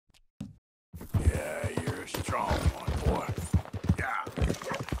strong one, boy. Yeah.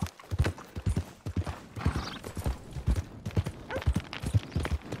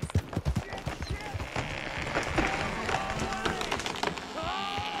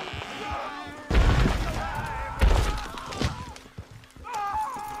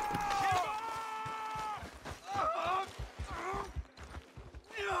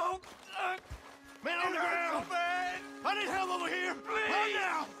 Man on the ground! I need help over here! Right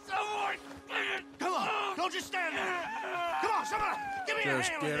now! Someone! Come on! Don't just stand there! Come on, somebody! Give me a hand!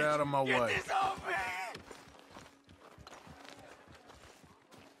 Just with get this. out of my way. Get this off me!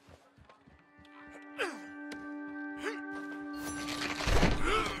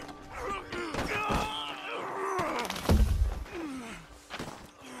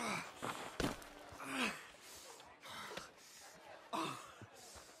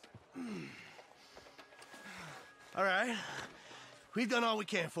 All right. We've done all we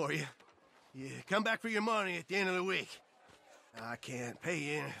can for you. You come back for your money at the end of the week. I can't pay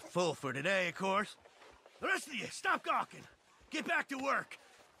you in full for today, of course. The rest of you, stop gawking. Get back to work.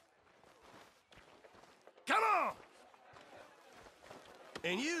 Come on!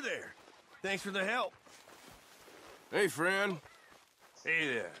 And you there. Thanks for the help. Hey, friend.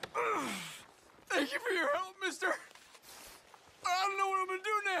 Hey there. Thank you for your help, mister. I don't know what I'm gonna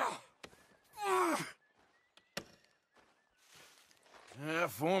do now.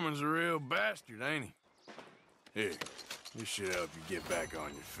 That foreman's a real bastard, ain't he? Here, this should help you get back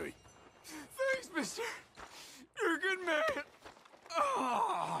on your feet. Thanks, mister. You're a good man.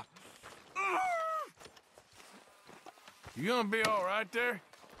 You gonna be all right there?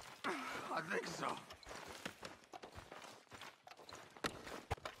 I think so.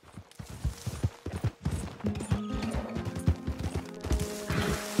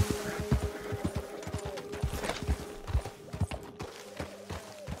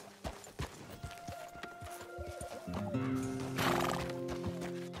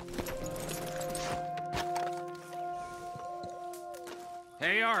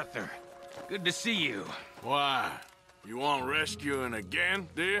 Hey, Arthur. Good to see you. Why? You want rescuing again,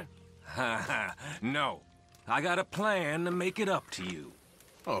 do you? No. I got a plan to make it up to you.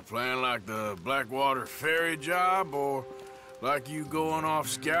 Oh, a plan like the Blackwater ferry job, or like you going off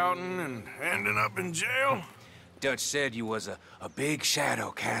scouting and ending up in jail? Dutch said you was a big shadow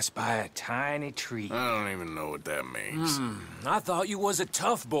cast by a tiny tree. I don't even know what that means. I thought you was a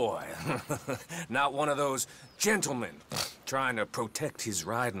tough boy. Not one of those gentlemen trying to protect his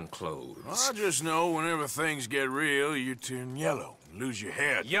riding clothes. I just know whenever things get real, you turn yellow and lose your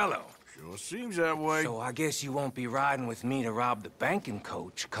head. Yellow. Sure seems that way. So I guess you won't be riding with me to rob the banking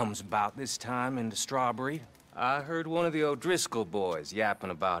coach comes about this time in the Strawberry. I heard one of the O'Driscoll boys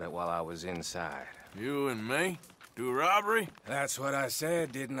yapping about it while I was inside. You and me? Do a robbery? That's what I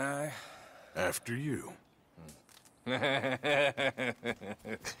said, didn't I? After you.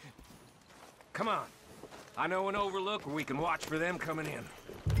 Come on. I know an overlook where we can watch for them coming in.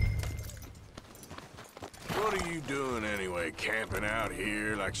 What are you doing anyway, camping out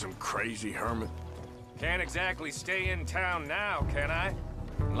here like some crazy hermit? Can't exactly stay in town now, can I?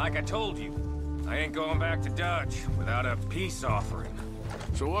 Like I told you, I ain't going back to Dutch without a peace offering.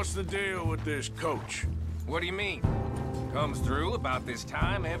 So what's the deal with this coach? What do you mean? Comes through about this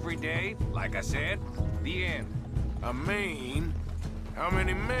time every day, like I said, the end. I mean, how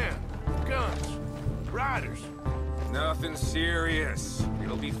many men? Guns? Riders? Nothing serious.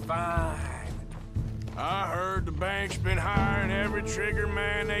 It'll be fine. I heard the bank's been hiring every trigger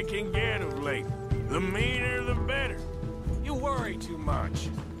man they can get of late. The meaner, the better. You worry too much.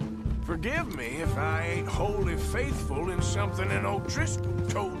 Forgive me if I ain't wholly faithful in something an O'Driscoll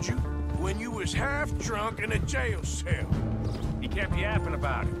told you when you was half drunk in a jail cell. He kept yapping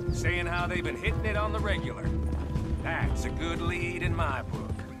about it, saying how they've been hitting it on the regular. That's a good lead in my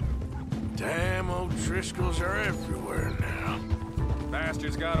book. Damn O'Driscolls are everywhere now.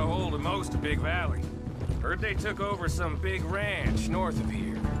 Bastards got a hold of most of Big Valley. Heard they took over some big ranch north of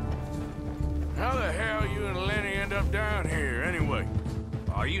here. How the hell you and Lenny end up down here, anyway?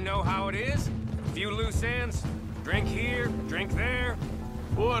 Oh, you know how it is? A few loose ends. Drink here, drink there.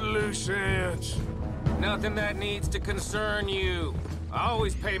 What loose ends? Nothing that needs to concern you. I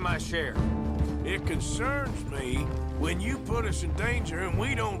always pay my share. It concerns me when you put us in danger and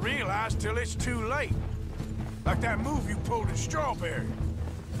we don't realize till it's too late. Like that move you pulled in Strawberry.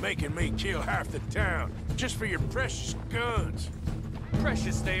 Making me kill half the town just for your precious guns.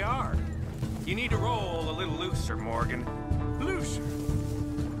 Precious they are. You need to roll a little looser, Morgan. Looser?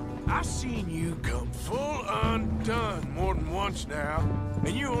 I seen you come full undone more than once now,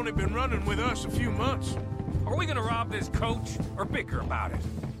 and you only been running with us a few months. Are we gonna rob this coach or bicker about it?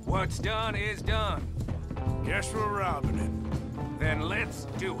 What's done is done. Guess we're robbing it. Then let's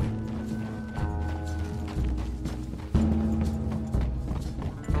do it.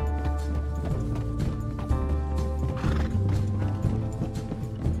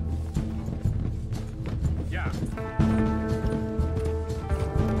 Yeah.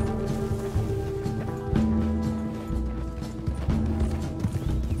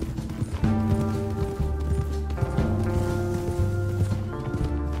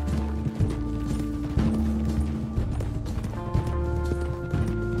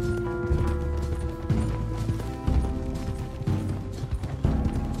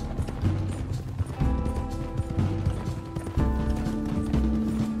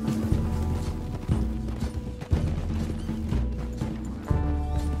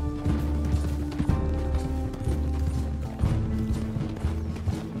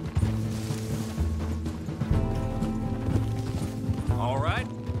 All right,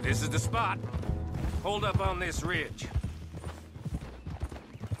 this is the spot. Hold up on this ridge.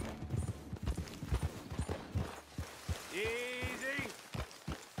 Easy.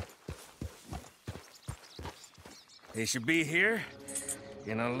 They should be here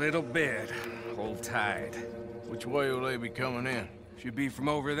in a little bit. Hold tight. Which way will they be coming in? Should be from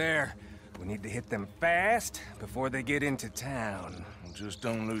over there. We need to hit them fast before they get into town. Just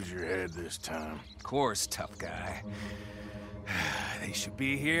don't lose your head this time. Of course, tough guy. They should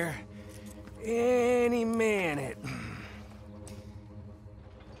be here any minute.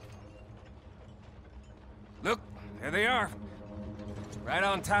 Look, there they are. Right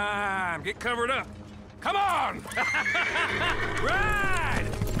on time. Get covered up. Come on! Ride!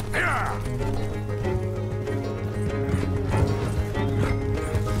 Yeah!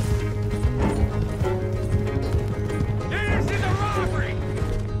 This is a robbery!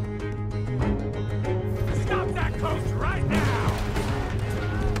 Stop that coach right now!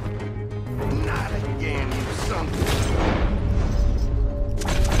 Not again, you son of a...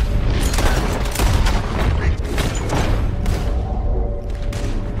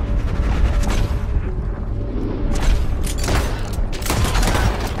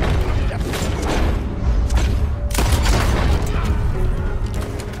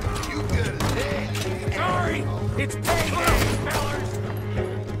 It's payday, fellas!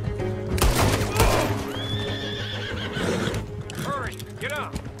 Hurry, get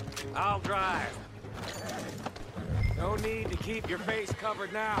up. I'll drive. No need to keep your face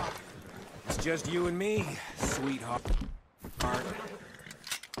covered now. It's just you and me, sweetheart.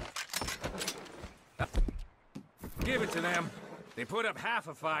 Give it to them. They put up half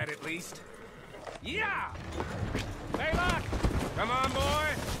a fight at least. Yeah! Hey, look! Come on, boy!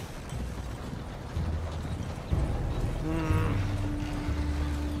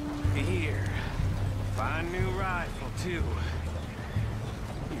 Here. Fine new rifle, too.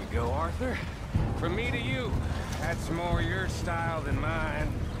 Here you go, Arthur. From me to you. That's more your style than mine.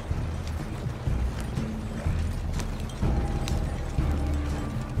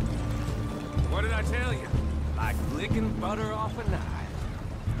 What did I tell you? Like licking butter off a knife.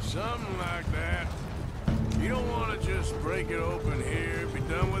 Something like that. You don't want to just break it open here, be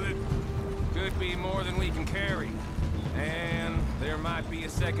done with it? Could be more than we can carry. And there might be a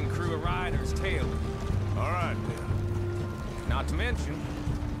second crew of riders tailing. All right, then. Not to mention,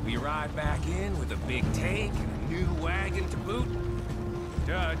 we ride back in with a big take and a new wagon to boot.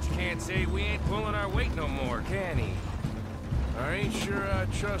 Dutch can't say we ain't pulling our weight no more, can he? I ain't sure I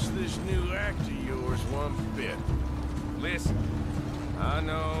trust this new act of yours one bit. Listen, I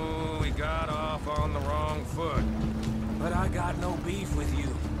know we got off on the wrong foot, but I got no beef with you.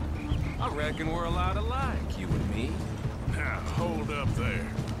 I reckon we're a lot alike, you and me. Now, hold up there.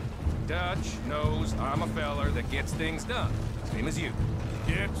 Dutch knows I'm a feller that gets things done, same as you.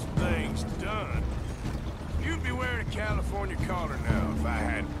 Gets things done. You'd be wearing a California collar now if I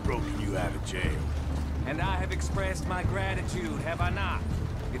hadn't broken you out of jail. And I have expressed my gratitude, have I not?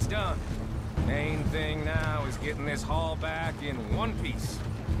 It's done. Main thing now is getting this haul back in one piece.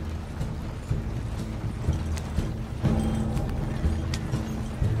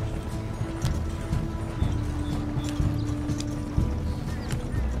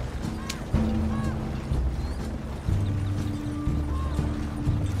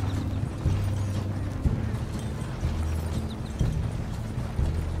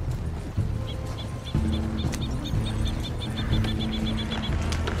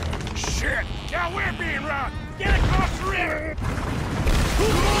 Shit! Now we're being robbed! Get across the river!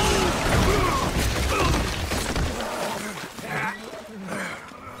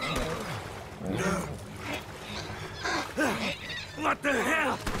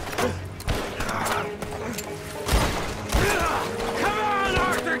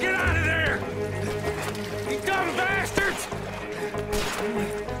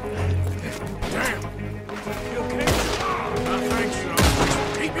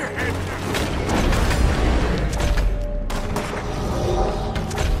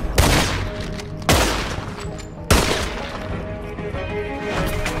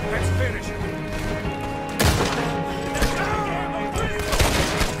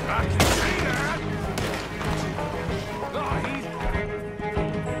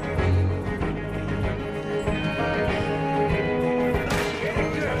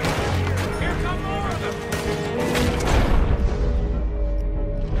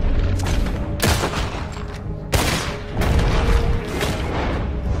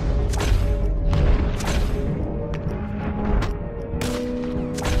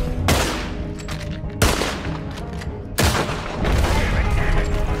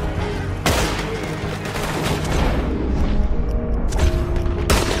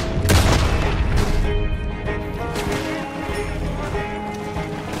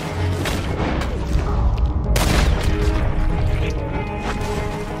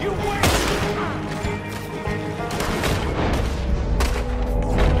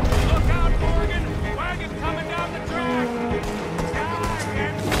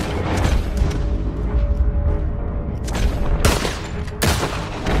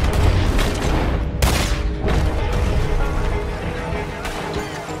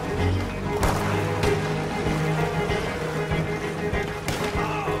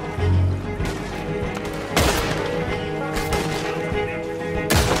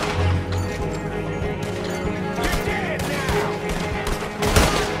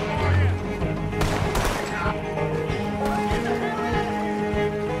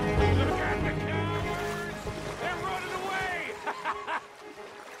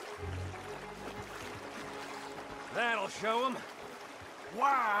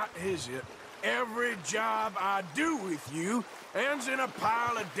 Why is it every job I do with you ends in a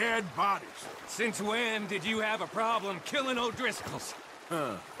pile of dead bodies? Since when did you have a problem killing O'Driscolls?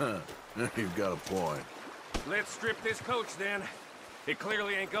 You've got a point. Let's strip this coach, then. It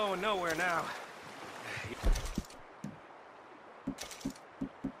clearly ain't going nowhere now.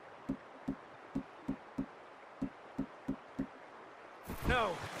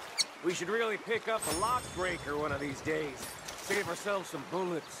 No, we should really pick up a lock breaker one of these days. Save ourselves some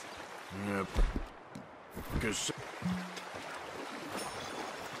bullets. Yep. Because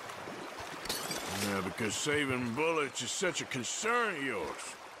saving bullets is such a concern of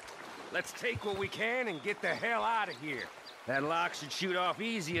yours. Let's take what we can and get the hell out of here. That lock should shoot off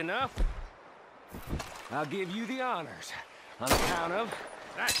easy enough. I'll give you the honors. On account of,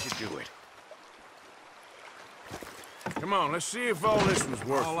 that should do it. Come on, let's see if all this was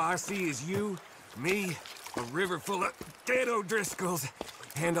worth All I see is you, me, a river full of dead O'Driscolls,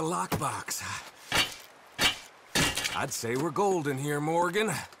 and a lockbox. I'd say we're golden here,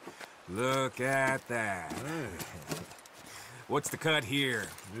 Morgan. Look at that. What's the cut here?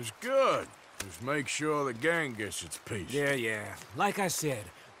 It's good. Just make sure the gang gets its piece. Yeah. Like I said,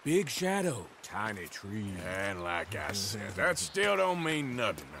 big shadow, tiny tree. And like I said, that still don't mean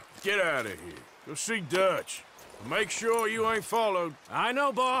nothing. Now, get out of here. Go see Dutch. Make sure you ain't followed. I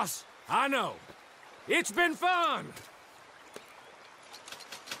know, boss. I know. It's been fun.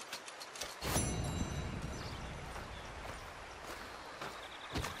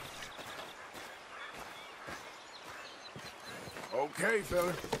 Okay,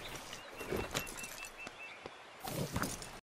 fella.